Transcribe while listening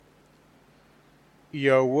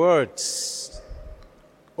Your words,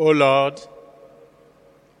 O Lord,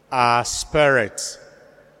 are spirit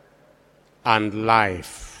and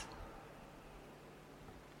life.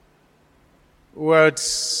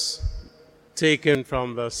 Words taken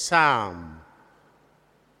from the psalm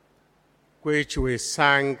which we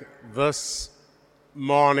sang this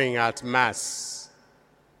morning at Mass.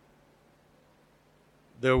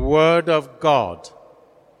 The Word of God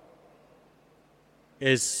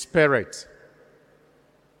is spirit.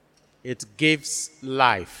 It gives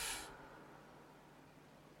life.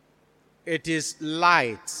 It is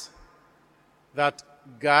light that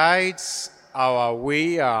guides our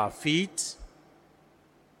way, our feet.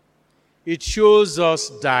 It shows us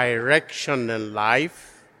direction in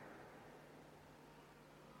life.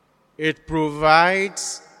 It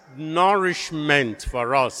provides nourishment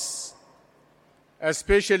for us,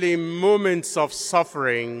 especially in moments of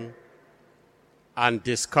suffering and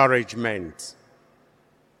discouragement.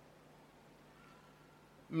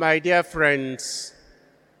 My dear friends,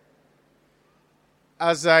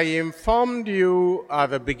 as I informed you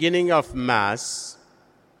at the beginning of Mass,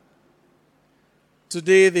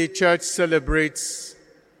 today the Church celebrates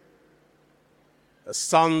a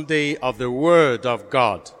Sunday of the Word of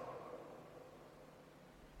God.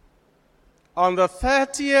 On the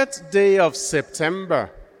 30th day of September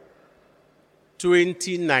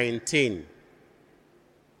 2019,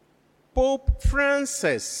 Pope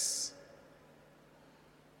Francis,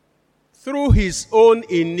 through his own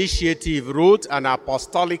initiative, wrote an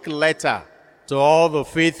apostolic letter to all the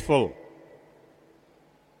faithful.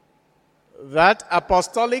 That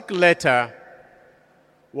apostolic letter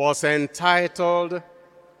was entitled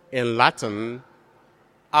in Latin,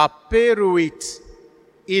 Aperuit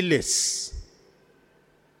Illis.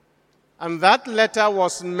 And that letter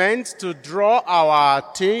was meant to draw our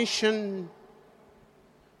attention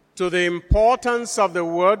to the importance of the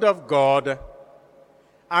Word of God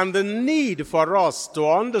and the need for us to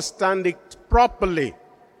understand it properly,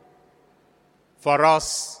 for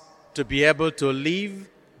us to be able to live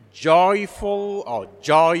joyful or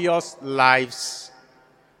joyous lives,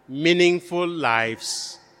 meaningful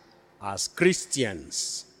lives as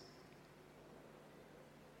Christians.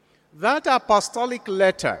 That apostolic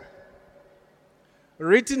letter,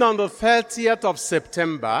 written on the 30th of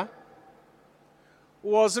September,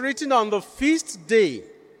 was written on the feast day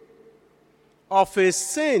of a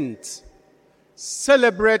saint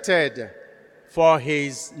celebrated for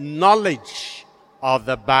his knowledge of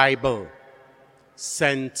the Bible,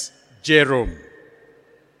 Saint Jerome.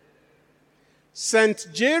 Saint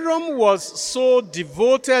Jerome was so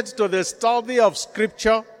devoted to the study of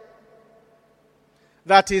Scripture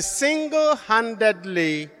that he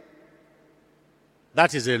single-handedly,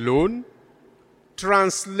 that is alone,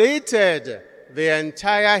 translated the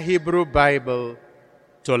entire Hebrew Bible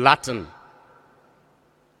to Latin,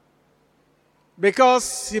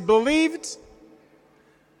 because he believed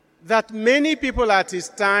that many people at his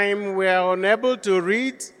time were unable to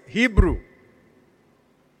read Hebrew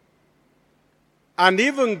and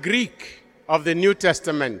even Greek of the New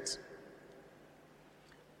Testament.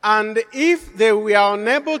 And if they were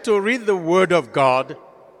unable to read the Word of God,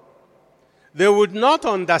 they would not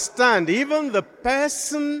understand even the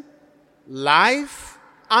person, life,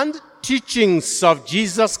 and teachings of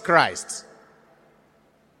Jesus Christ.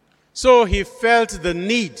 So he felt the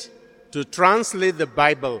need to translate the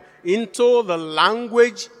Bible into the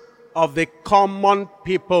language of the common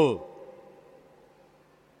people.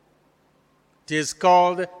 It is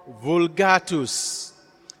called Vulgatus,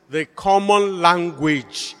 the common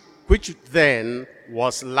language, which then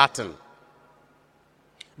was Latin.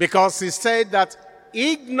 Because he said that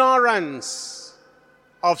ignorance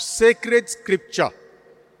of sacred Scripture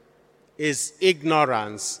is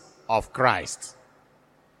ignorance of Christ.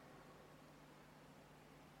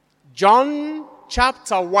 John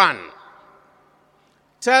chapter 1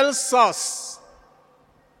 tells us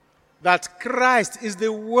that Christ is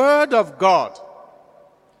the Word of God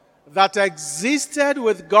that existed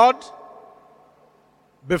with God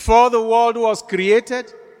before the world was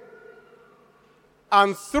created.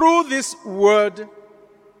 And through this Word,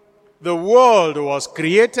 the world was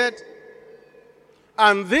created.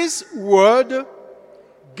 And this Word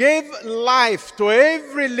gave life to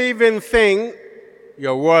every living thing.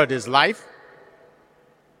 Your Word is life.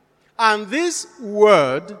 And this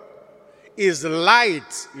Word is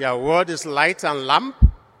light. Your Word is light and lamp.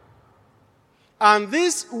 And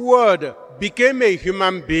this Word became a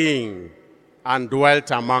human being and dwelt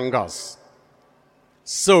among us.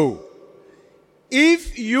 So,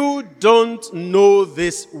 if you don't know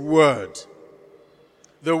this Word,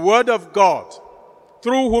 the Word of God,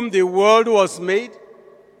 through whom the world was made,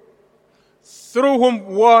 through whom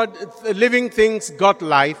living things got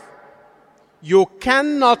life, you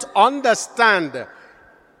cannot understand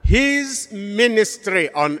his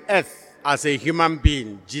ministry on earth as a human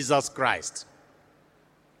being, Jesus Christ.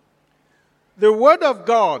 The Word of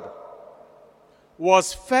God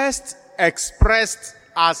was first expressed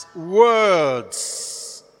as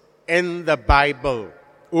words in the Bible.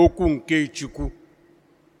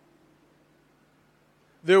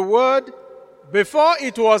 The Word, before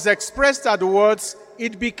it was expressed as words,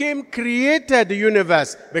 it became created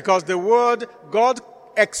universe, because the Word, God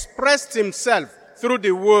expressed himself through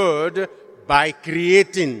the Word by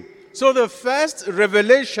creating. So the first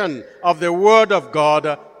revelation of the Word of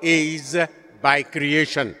God is by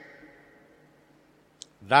creation.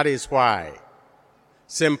 That is why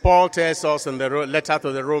St. Paul tells us in the letter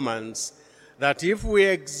to the Romans that if we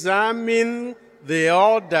examine the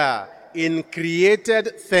order in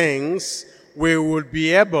created things, we will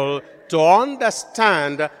be able to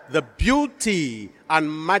understand the beauty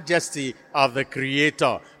and majesty of the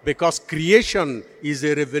Creator, because creation is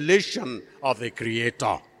a revelation of the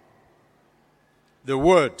Creator. The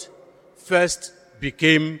Word first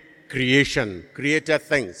became creation, created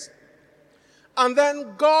things. And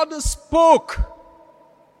then God spoke.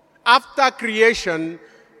 After creation,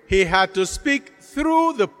 he had to speak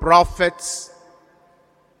through the prophets,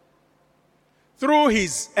 through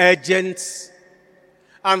his agents.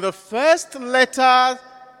 And the first letter,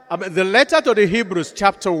 the letter to the Hebrews,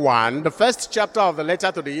 chapter 1, the first chapter of the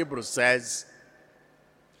letter to the Hebrews says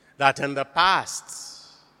that in the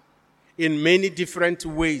past, in many different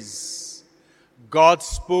ways, God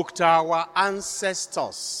spoke to our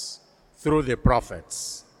ancestors through the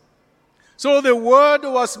prophets. So the Word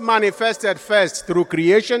was manifested first through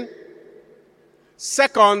creation,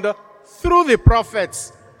 second, through the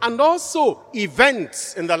prophets, and also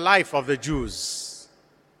events in the life of the Jews.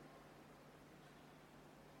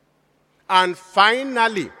 And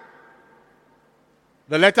finally,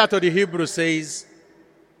 the letter to the Hebrews says,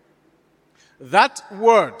 that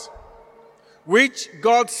word which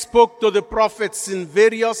God spoke to the prophets in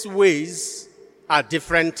various ways at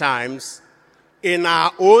different times, in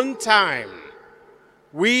our own time,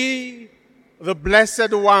 we, the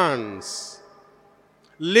blessed ones,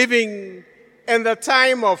 living in the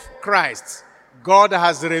time of Christ, God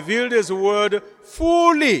has revealed his word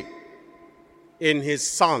fully in his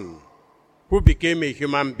Son, who became a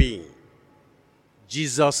human being,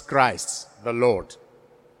 Jesus Christ, the Lord.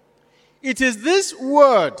 It is this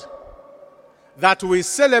word that we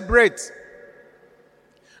celebrate,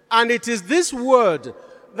 and it is this word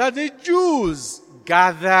that the Jews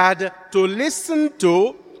gathered to listen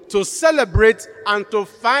to celebrate, and to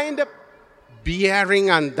find bearing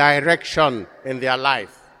and direction in their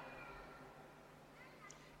life.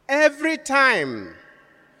 Every time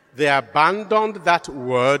they abandoned that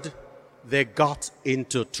word, they got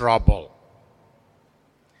into trouble.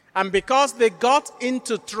 And because they got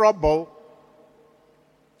into trouble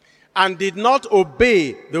and did not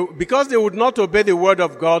obey, because they would not obey the word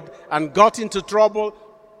of God and got into trouble,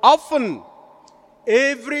 often,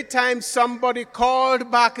 every time somebody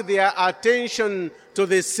called back their attention to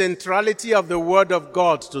the centrality of the Word of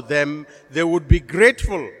God to them, they would be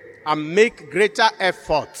grateful and make greater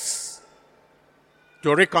efforts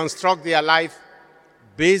to reconstruct their life,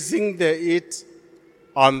 basing it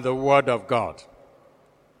on the Word of God.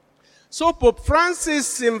 So Pope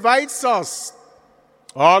Francis invites us,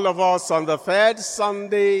 all of us, on the third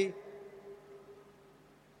Sunday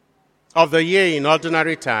of the year in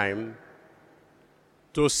ordinary time,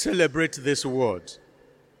 to celebrate this word,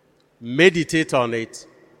 meditate on it,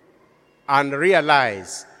 and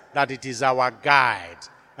realize that it is our guide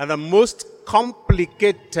and the most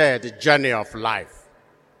complicated journey of life.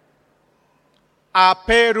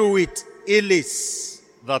 Aperuit illis,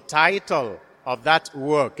 the title of that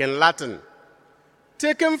work in Latin,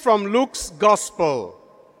 taken from Luke's Gospel,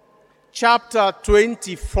 chapter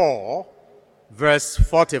 24, verse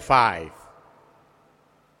 45.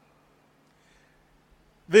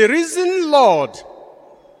 The risen Lord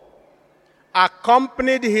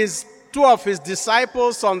accompanied two of his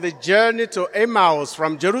disciples on the journey to Emmaus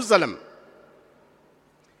from Jerusalem.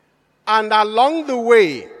 And along the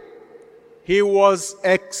way, he was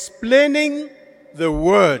explaining the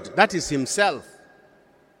word, that is himself,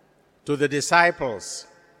 to the disciples.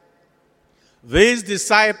 These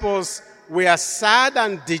disciples were sad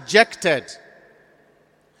and dejected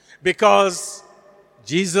because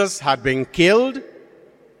Jesus had been killed.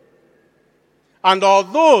 And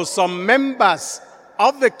although some members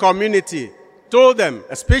of the community told them,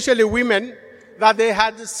 especially women, that they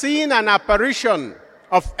had seen an apparition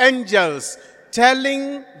of angels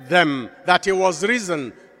telling them that he was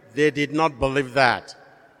risen, they did not believe that.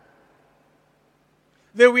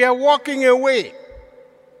 They were walking away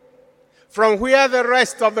from where the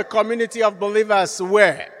rest of the community of believers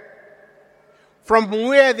were, from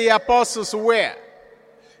where the apostles were.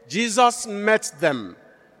 Jesus met them,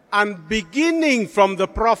 and beginning from the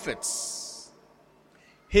prophets,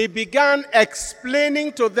 he began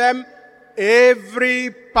explaining to them every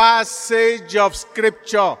passage of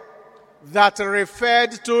Scripture that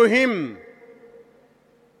referred to him,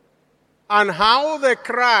 and how the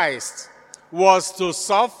Christ was to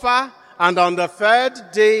suffer and on the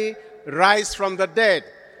third day rise from the dead.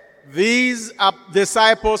 These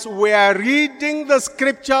disciples were reading the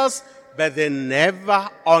Scriptures, but they never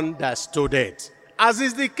understood it, as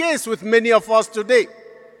is the case with many of us today.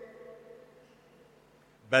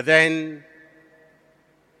 But then,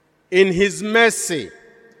 in his mercy,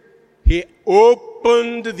 he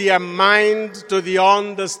opened their mind to the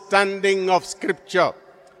understanding of Scripture.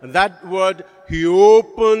 That word, he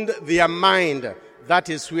opened their mind. That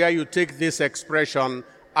is where you take this expression,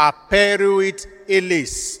 aperuit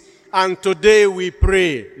illis. And today we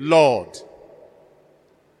pray, Lord,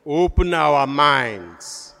 open our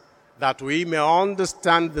minds that we may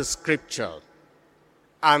understand the Scripture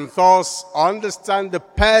and thus understand the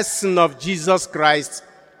person of Jesus Christ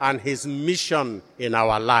and his mission in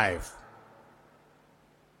our life.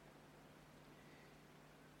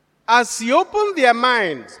 As he opened their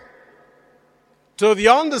mind to the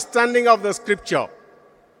understanding of the Scripture,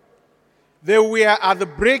 they were at the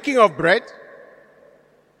breaking of bread,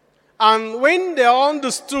 and when they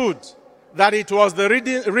understood that it was the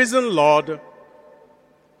risen Lord,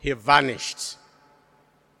 he vanished.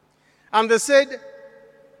 And they said,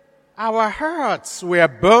 our hearts were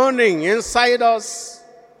burning inside us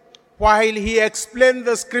while he explained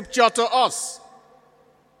the Scripture to us.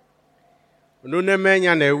 No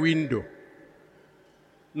nemenya na window.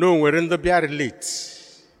 No we're in the biar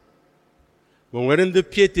late. When we're in the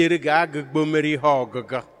pietere ga gbomeri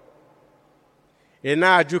hogaga.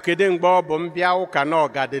 Ena ajukede ngbo bombia uka no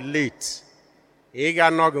ga the late.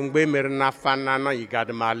 Iga no gbe mer na fana no iga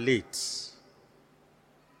de ma late.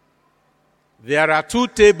 There are two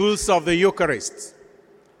tables of the Eucharist.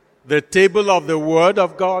 The table of the Word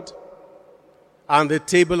of God and the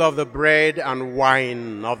table of the bread and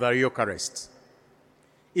wine of the Eucharist.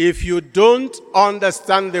 If you don't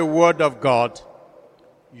understand the Word of God,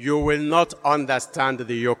 you will not understand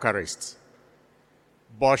the Eucharist.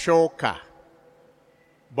 Boshoka.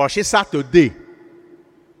 Boshi Saturday.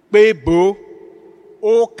 Bebo.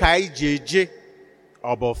 Okai JJ.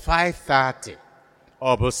 About 5:30.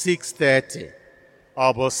 About 6:30.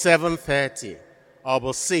 About 7:30.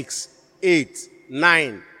 About 6, 8,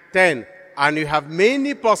 9, 10. And you have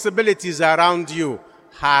many possibilities around you.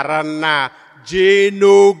 Harana.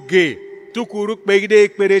 Jenoge. Tukuruk begide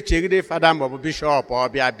ekpere chegide Father Mobu Bishop or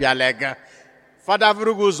Bialega. Father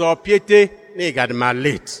Vrugus or Piete, negadma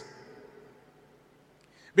late.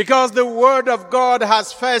 Because the Word of God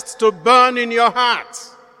has first to burn in your heart.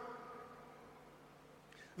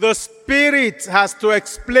 The Spirit has to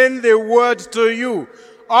explain the Word to you.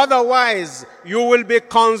 Otherwise, you will be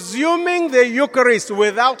consuming the Eucharist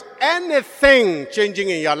without anything changing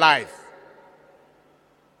in your life.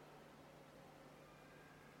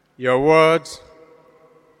 Your Word,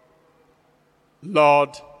 Lord,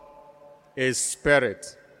 is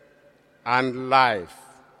Spirit and life.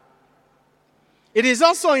 It is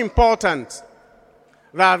also important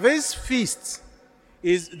that this feast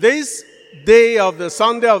is this day of the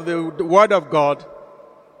Sunday of the Word of God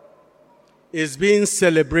is being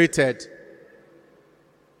celebrated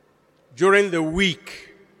during the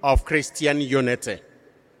week of Christian unity.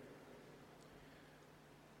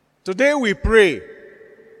 Today we pray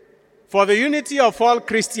for the unity of all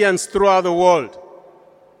Christians throughout the world.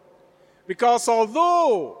 Because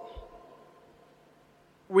although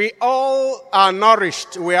we all are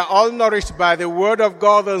nourished by the Word of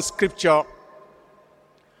God and Scripture,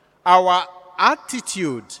 our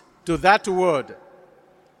attitude to that Word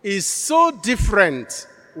is so different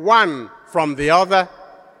one from the other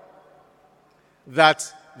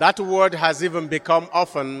that that Word has even become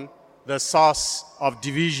often the source of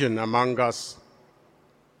division among us.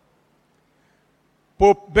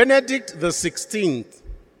 Pope Benedict XVI,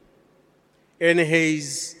 in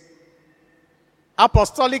his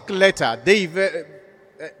apostolic letter, Dei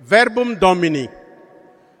Verbum Domini,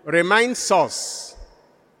 reminds us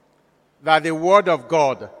that the Word of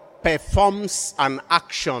God performs an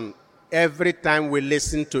action every time we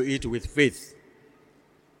listen to it with faith.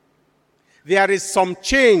 There is some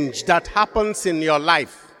change that happens in your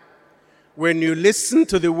life when you listen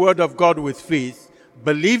to the word of God with faith,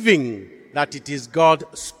 believing that it is God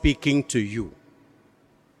speaking to you.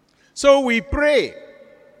 So we pray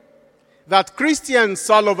that Christians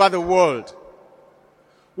all over the world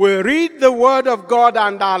will read the word of God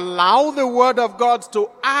and allow the word of God to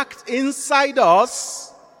act inside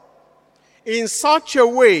us in such a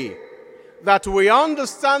way that we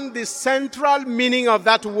understand the central meaning of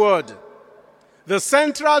that word, the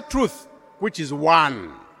central truth, which is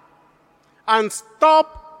one, and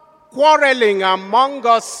stop quarreling among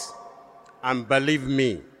us. And believe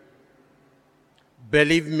me,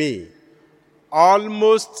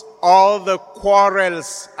 almost all the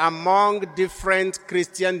quarrels among different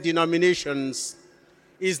Christian denominations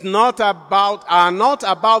are not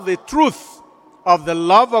about the truth of the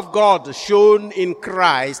love of God shown in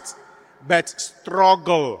Christ, but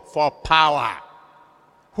struggle for power.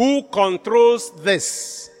 Who controls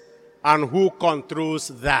this and who controls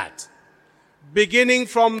that? Beginning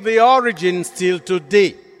from the origin till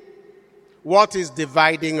today, what is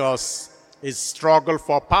dividing us is struggle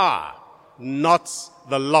for power, not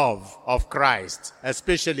the love of Christ,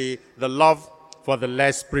 especially the love for the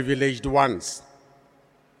less privileged ones.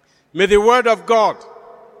 May the word of God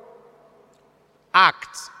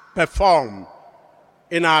act, perform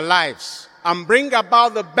in our lives and bring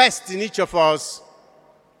about the best in each of us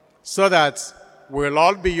so that we'll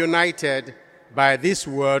all be united by this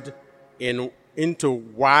word into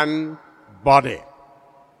one body.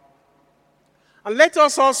 And let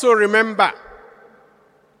us also remember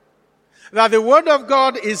that the word of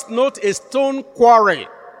God is not a stone quarry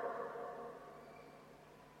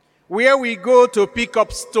where we go to pick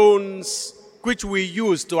up stones which we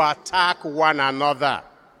use to attack one another.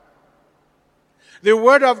 The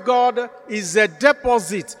word of God is a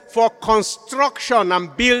deposit for construction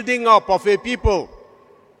and building up of a people.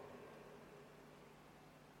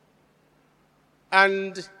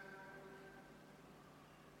 And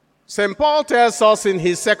St. Paul tells us in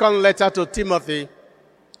his second letter to Timothy,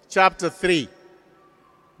 chapter 3,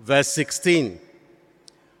 verse 16,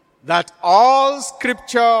 that all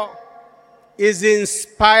scripture is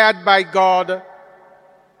inspired by God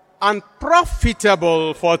and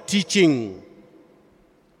profitable for teaching,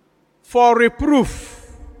 for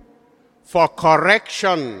reproof, for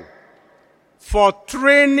correction, for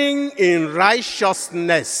training in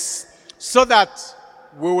righteousness, so that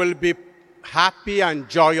we will be happy and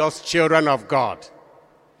joyous children of God.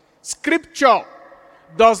 Scripture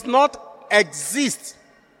does not exist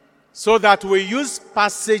so that we use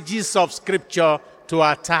passages of Scripture to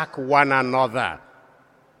attack one another.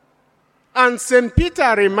 And St.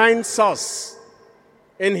 Peter reminds us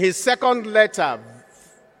in his second letter,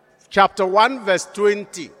 chapter 1, verse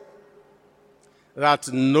 20,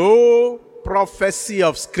 that no prophecy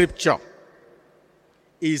of Scripture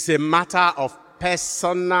is a matter of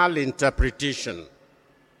personal interpretation,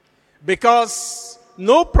 because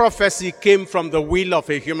no prophecy came from the will of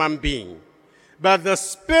a human being, but the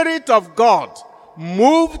Spirit of God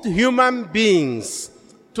moved human beings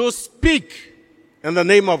to speak in the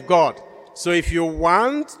name of God. So if you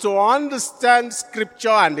want to understand Scripture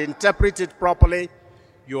and interpret it properly,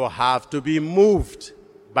 you have to be moved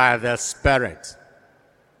by the Spirit.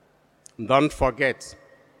 Don't forget,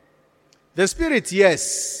 the Spirit,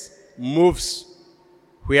 yes, moves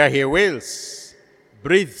where He wills,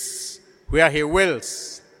 breathes where He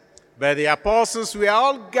wills. But the apostles were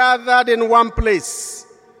all gathered in one place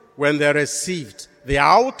when they received the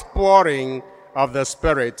outpouring of the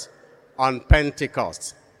Spirit on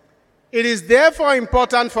Pentecost. It is therefore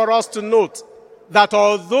important for us to note that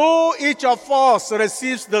although each of us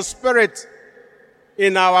receives the Spirit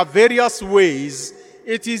in our various ways,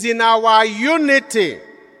 it is in our unity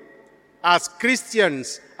as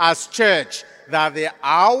Christians, as church, that the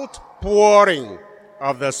outpouring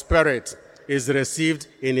of the Spirit is received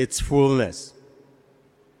in its fullness.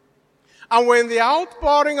 And when the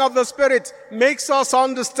outpouring of the Spirit makes us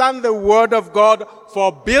understand the Word of God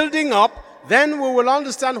for building up, then we will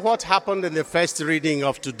understand what happened in the first reading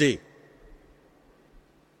of today.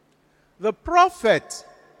 The prophet,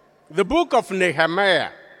 the book of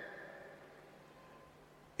Nehemiah,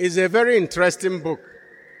 is a very interesting book.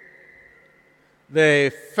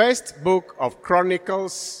 The first book of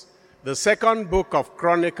Chronicles, the second book of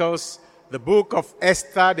Chronicles, the book of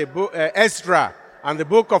Esther, Ezra, and the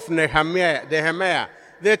book of Nehemiah,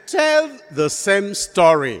 they tell the same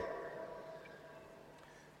story.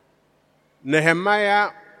 Nehemiah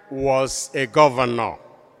was a governor.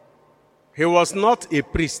 He was not a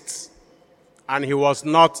priest, and he was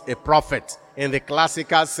not a prophet in the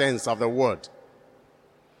classical sense of the word.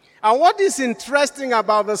 And what is interesting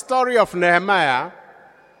about the story of Nehemiah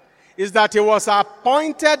is that he was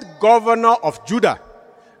appointed governor of Judah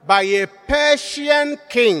by a Persian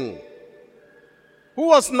king who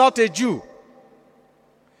was not a Jew.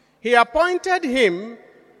 He appointed him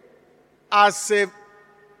as a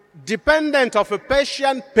dependent of a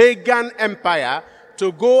Persian pagan empire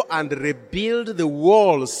to go and rebuild the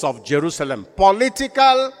walls of Jerusalem.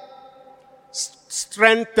 Political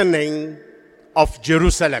strengthening of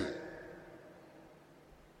Jerusalem.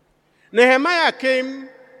 Nehemiah came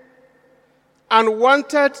and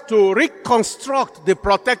wanted to reconstruct the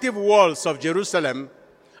protective walls of Jerusalem,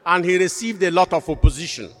 and he received a lot of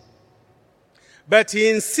opposition. But he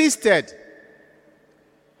insisted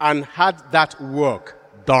and had that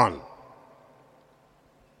work done.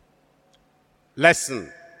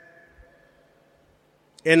 Lesson.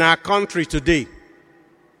 In our country today,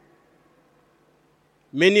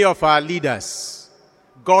 many of our leaders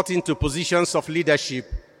got into positions of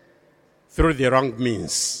leadership through the wrong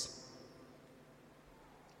means.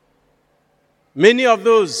 Many of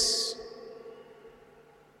those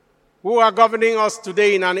who are governing us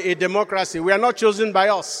today in a democracy were not chosen by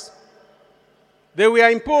us. They were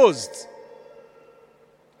imposed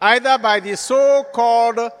either by the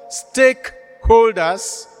so-called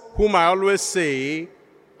stakeholders, whom I always say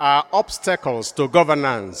are obstacles to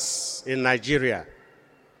governance in Nigeria.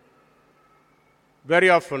 Very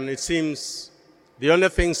often it seems the only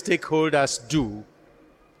thing stakeholders do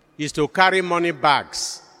is to carry money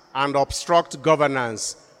bags and obstruct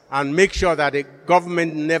governance and make sure that the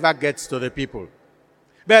government never gets to the people.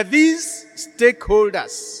 But these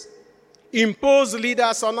stakeholders impose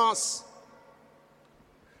leaders on us.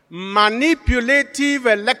 Manipulative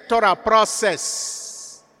electoral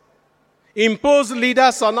process impose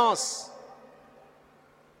leaders on us.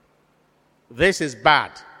 This is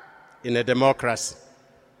bad in a democracy.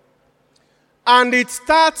 And it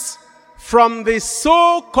starts from the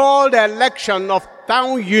so-called election of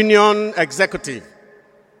town union executive.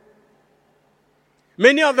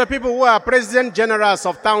 Many of the people who are president generals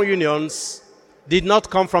of town unions did not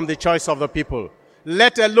come from the choice of the people,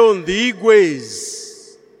 let alone the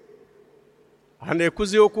Igwes and the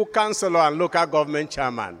Kuzioku councillor and local government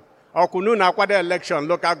chairman. Okunu na kwade election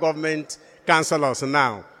local government councillors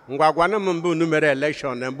now. Ngwagwana mbu numere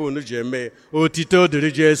election mbu nu jeme otito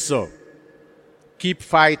diri Jesu. Keep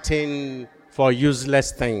fighting for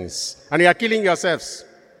useless things. And you are killing yourselves.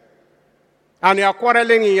 And you are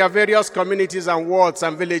quarreling in your various communities and wards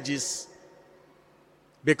and villages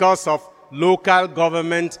because of local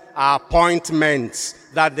government appointments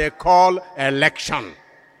that they call election.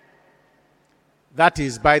 That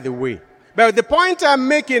is by the way. But the point I'm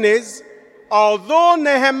making is, although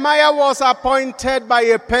Nehemiah was appointed by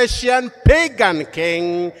a Persian pagan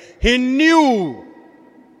king, he knew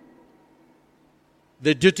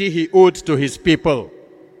the duty he owed to his people.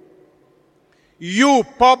 You,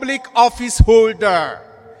 public office holder,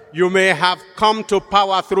 you may have come to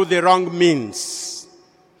power through the wrong means.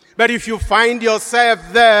 But if you find yourself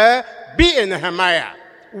there, be a Nehemiah.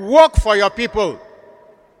 Work for your people.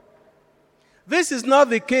 This is not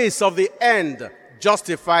the case of the end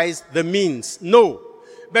justifies the means. No.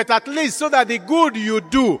 But at least so that the good you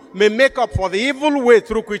do may make up for the evil way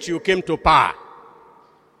through which you came to power.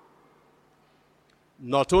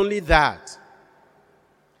 Not only that,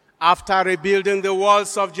 after rebuilding the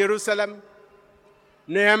walls of Jerusalem,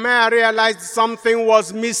 Nehemiah realized something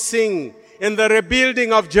was missing in the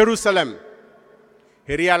rebuilding of Jerusalem.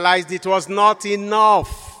 He realized it was not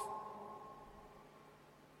enough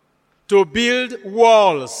to build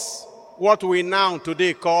walls, what we now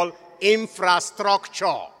today call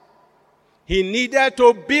infrastructure. He needed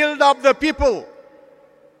to build up the people.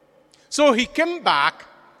 So he came back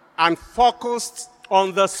and focused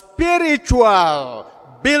on the spiritual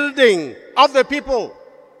building of the people.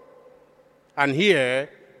 And here,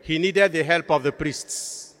 he needed the help of the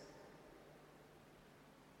priests.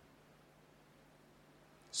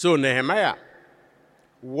 So Nehemiah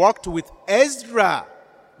worked with Ezra,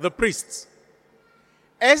 the priest.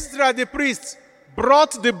 Ezra, the priest,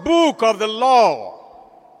 brought the book of the law.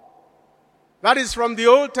 That is from the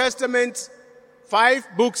Old Testament, 5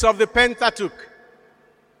 books of the Pentateuch.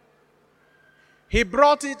 He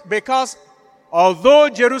brought it because although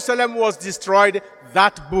Jerusalem was destroyed,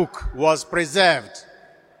 that book was preserved.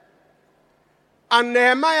 And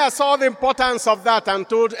Nehemiah saw the importance of that and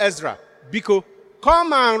told Ezra, Biko,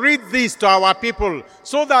 come and read this to our people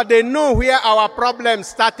so that they know where our problem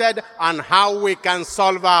started and how we can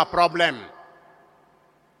solve our problem.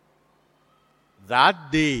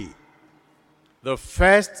 That day, the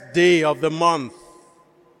first day of the month,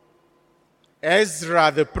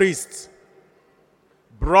 Ezra the priest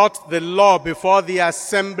brought the law before the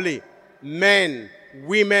assembly, men,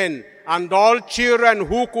 women, and all children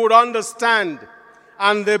who could understand.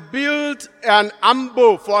 And they built an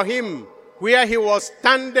ambo for him where he was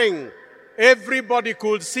standing. Everybody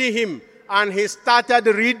could see him. And he started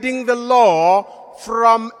reading the law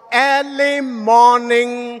from early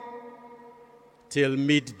morning till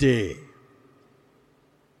midday.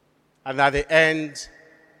 And at the end,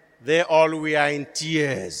 they all were in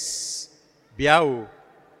tears. Biao.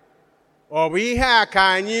 Obi ha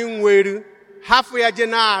ka anyi nweru hafu ya je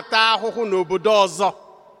na ata ahụhụ n'obodo ọzọ.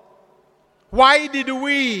 Why did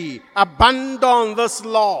we abandon this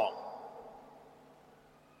law?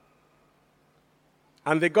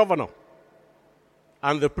 And the governor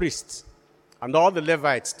and the priests and all the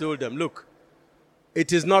Levites told them, look,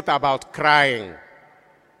 it is not about crying.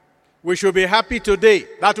 We should be happy today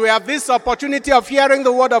that we have this opportunity of hearing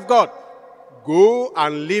the word of God. Go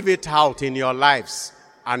and live it out in your lives,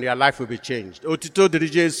 and your life will be changed. Otito diri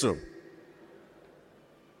Jesu.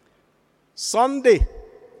 Sunday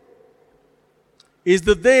is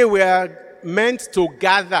the day we are meant to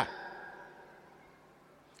gather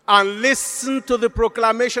and listen to the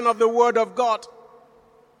proclamation of the word of God.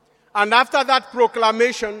 And after that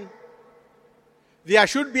proclamation, there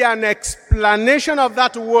should be an explanation of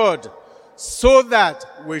that word so that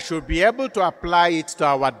we should be able to apply it to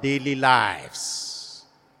our daily lives.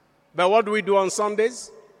 But what do we do on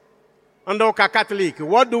Sundays? Under Catholic,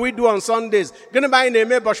 what do we do on Sundays? Gonna buy name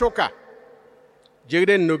Bashoka.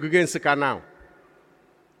 Jigden no gugen sika now.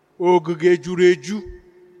 Oguge jureju.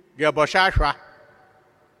 Gabashashwa.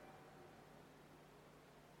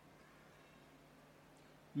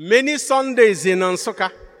 Many Sundays in Nsukka,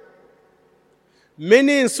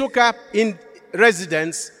 many in Nsukka in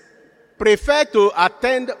residents prefer to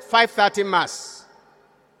attend 5:30 Mass.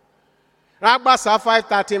 Ragbasa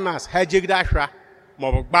 5:30 Mass, hejigdashra,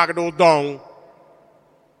 mob bagdo dong,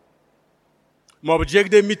 mob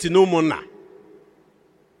jegde mitinumuna.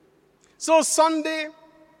 So Sunday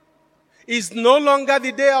is no longer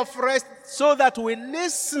the day of rest so that we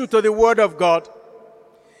listen to the word of God.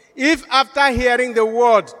 If after hearing the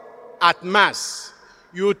word at Mass,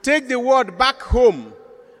 you take the word back home,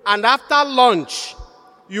 and after lunch,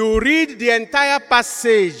 you read the entire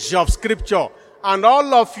passage of Scripture, and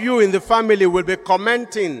all of you in the family will be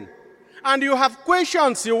commenting, and you have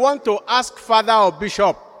questions you want to ask Father or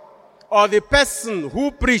Bishop, or the person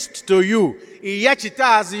who preached to you,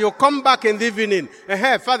 as you come back in the evening,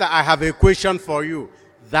 hey, Father, I have a question for you.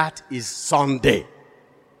 That is Sunday.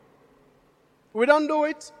 We don't do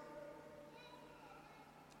it.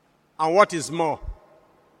 And what is more,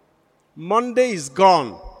 Monday is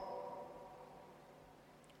gone.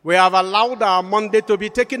 We have allowed our Monday to be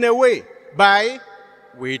taken away by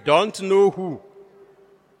we don't know who.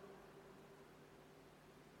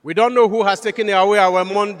 We don't know who has taken away our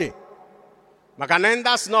Monday.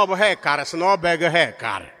 Makanenda snob hair car, snob beggar hair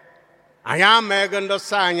car. I am megan the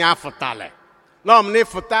sanya fatale. No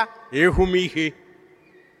mnefuta, ehumihi.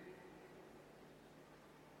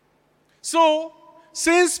 So,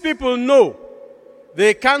 since people know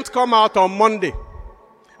they can't come out on Monday,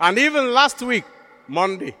 and even last week,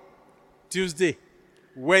 Monday, Tuesday,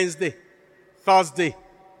 Wednesday, Thursday,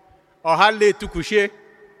 or hardly to kushe,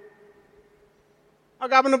 I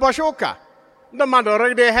got no bashoka. The man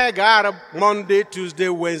already had Monday, Tuesday,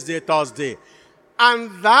 Wednesday, Thursday.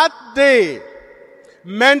 And that day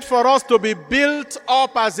meant for us to be built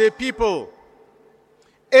up as a people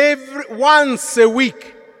once a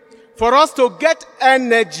week, for us to get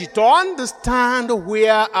energy, to understand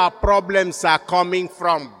where our problems are coming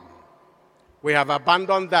from. We have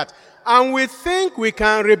abandoned that. And we think we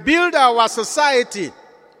can rebuild our society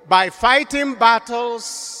by fighting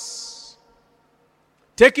battles,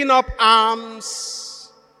 taking up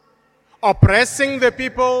arms, oppressing the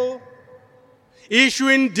people,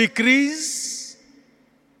 issuing decrees.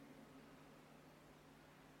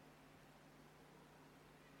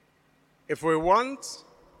 If we want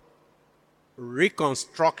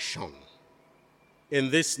reconstruction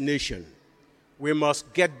in this nation, we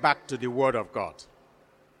must get back to the Word of God.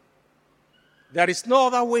 There is no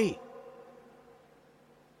other way.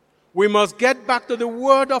 We must get back to the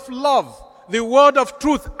word of love, the word of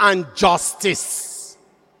truth and justice.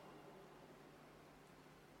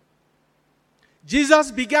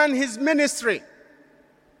 Jesus began his ministry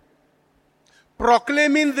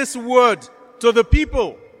proclaiming this word to the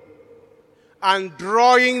people and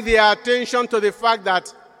drawing their attention to the fact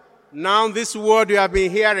that now this word you have been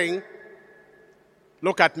hearing,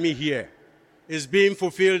 look at me here, is being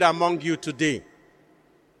fulfilled among you today.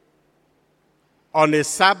 On a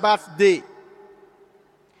Sabbath day,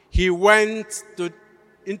 he went to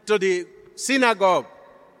into the synagogue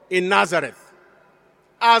in Nazareth,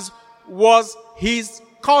 as was his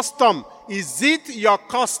custom. Is it your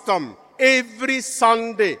custom every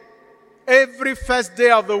Sunday, every first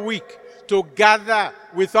day of the week, to gather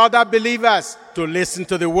with other believers to listen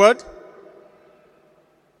to the word?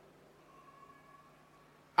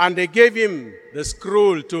 And they gave him the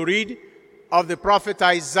scroll to read of the prophet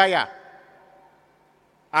Isaiah.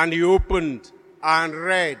 And he opened and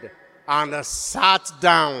read and sat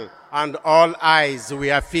down, and all eyes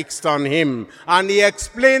were fixed on him. And he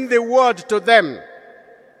explained the word to them.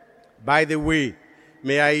 By the way,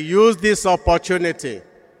 may I use this opportunity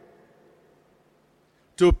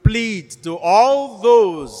to plead with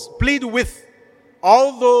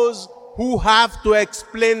all those who have to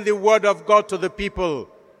explain the word of God to the people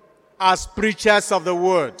as preachers of the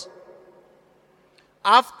word.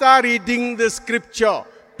 After reading the scripture,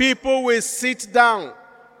 people will sit down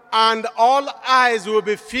and all eyes will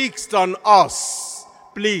be fixed on us.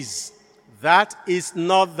 Please, that is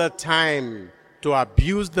not the time to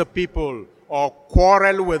abuse the people or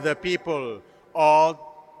quarrel with the people or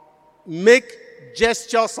make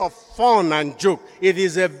gestures of fun and joke. It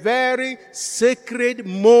is a very sacred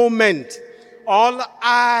moment. All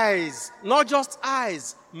eyes, not just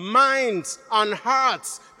eyes, minds and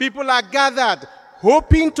hearts, people are gathered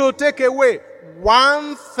hoping to take away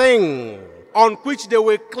one thing on which they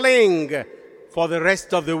will cling for the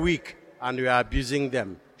rest of the week, and we are abusing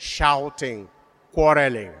them, shouting,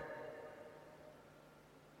 quarreling.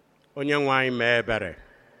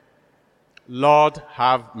 Lord,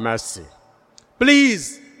 have mercy.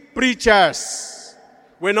 Please, preachers,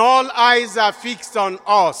 when all eyes are fixed on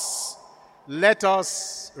us, let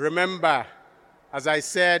us remember, as I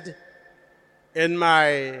said in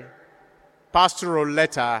my pastoral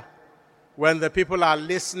letter, when the people are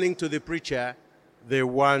listening to the preacher, they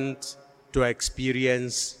want to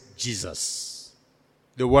experience Jesus,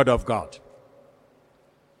 the Word of God.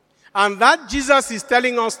 And that Jesus is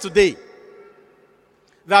telling us today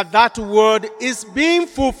that that word is being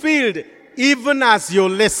fulfilled even as you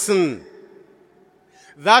listen.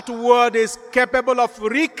 That word is capable of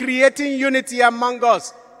recreating unity among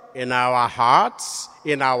us in our hearts,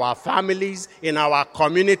 in our families, in our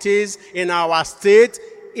communities, in our state,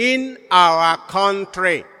 in our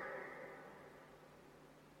country.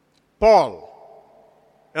 Paul,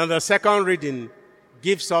 in the second reading,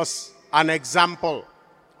 gives us an example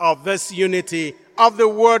of this unity of the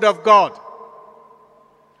Word of God.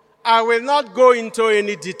 I will not go into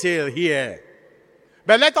any detail here,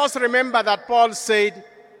 but let us remember that Paul said,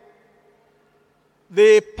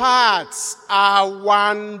 the parts are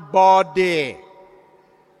one body,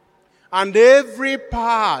 and every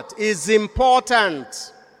part is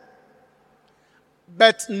important,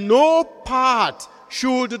 but no part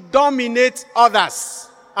should dominate others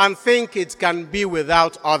and think it can be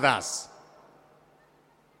without others.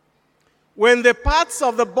 When the parts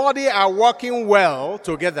of the body are working well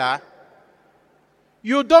together,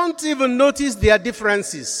 you don't even notice their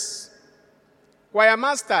differences. Choir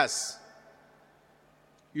masters,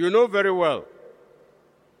 you know very well,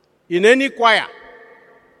 in any choir,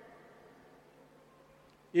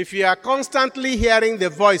 if you are constantly hearing the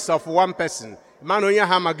voice of one person,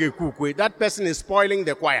 that person is spoiling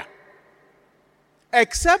the choir.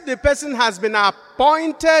 Except the person has been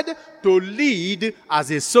appointed to lead as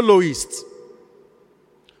a soloist.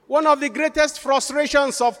 One of the greatest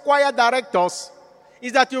frustrations of choir directors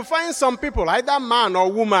is that you find some people, either man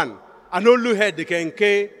or woman, an olu head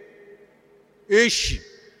kenke, eshi,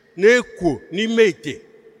 neku, ni mete.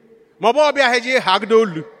 Mabo bia heji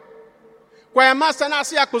hagdolu. Choir master na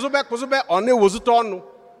si akuzube one wozutonu.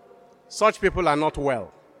 Such people are not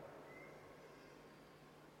well.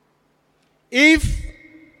 If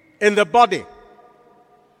in the body,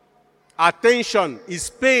 attention is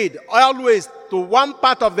paid always to one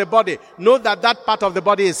part of the body, know that that part of the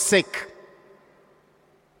body is sick.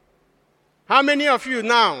 How many of you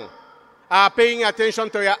now are paying attention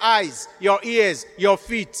to your eyes, your ears, your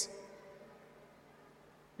feet,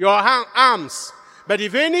 your arms? But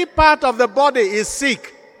if any part of the body is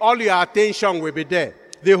sick, all your attention will be there.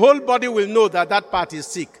 The whole body will know that that part is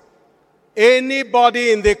sick.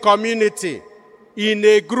 Anybody in the community, in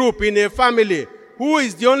a group, in a family, who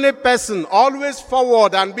is the only person always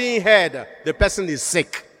forward and being heard, the person is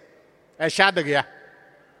sick.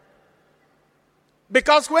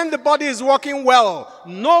 Because when the body is working well,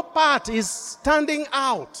 no part is standing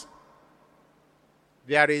out.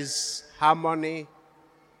 There is harmony,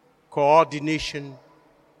 coordination,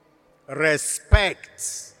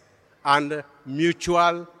 respect, and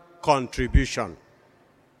mutual contribution.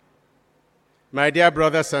 My dear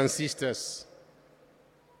brothers and sisters,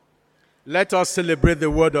 Let us celebrate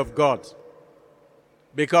the Word of God,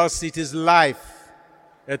 because it is life,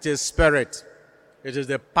 it is spirit, it is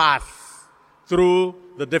the path through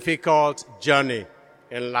the difficult journey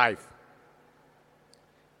in life.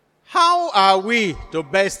 How are we to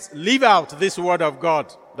best live out this Word of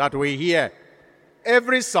God that we hear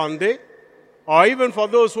every Sunday, or even for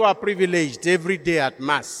those who are privileged every day at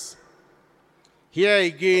Mass? Here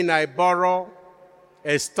again, I borrow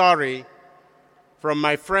a story from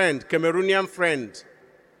my friend, Cameroonian friend,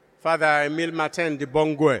 Father Emile Martin de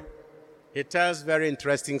Bongwe. He tells very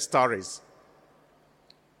interesting stories.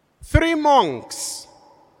 3 monks,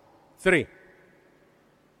 3,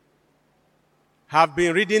 have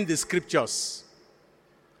been reading the scriptures.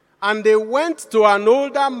 And they went to an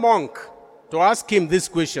older monk to ask him this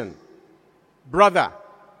question. Brother,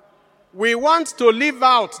 we want to live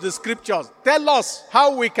out the scriptures. Tell us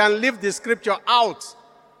how we can live the scripture out.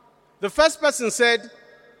 The first person said,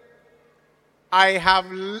 I have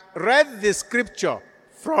read the scripture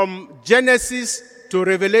from Genesis to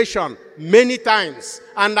Revelation many times,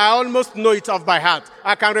 and I almost know it off by heart.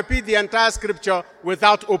 I can repeat the entire scripture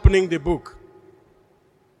without opening the book.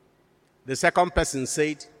 The second person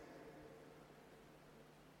said,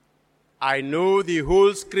 I know the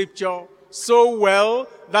whole scripture so well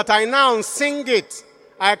that I now sing it.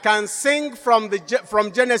 I can sing from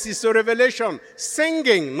Genesis to Revelation,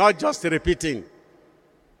 singing, not just repeating.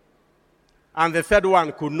 And the third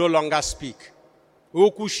one could no longer speak.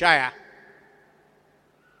 Okushaya.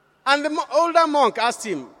 And the older monk asked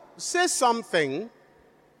him, say something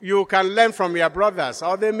you can learn from your brothers,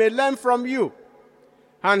 or they may learn from you.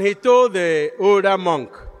 And he told the older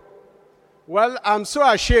monk, well, I'm so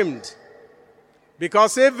ashamed,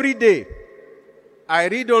 because every day I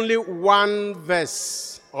read only 1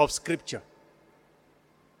 verse of scripture.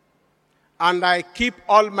 And I keep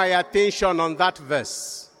all my attention on that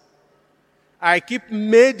verse. I keep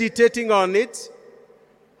meditating on it,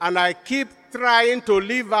 and I keep trying to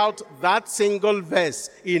live out that single verse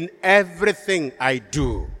in everything I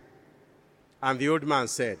do. And the old man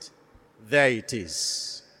said, there it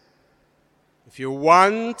is. If you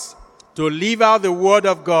want to live out the Word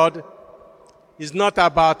of God, it's not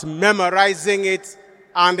about memorizing it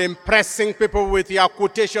and impressing people with your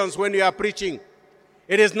quotations when you are preaching.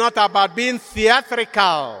 It is not about being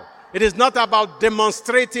theatrical. It is not about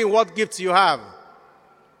demonstrating what gifts you have.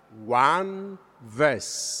 1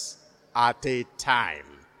 verse at a time,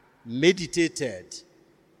 meditated,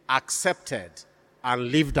 accepted,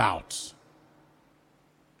 and lived out.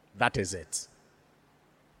 That is it.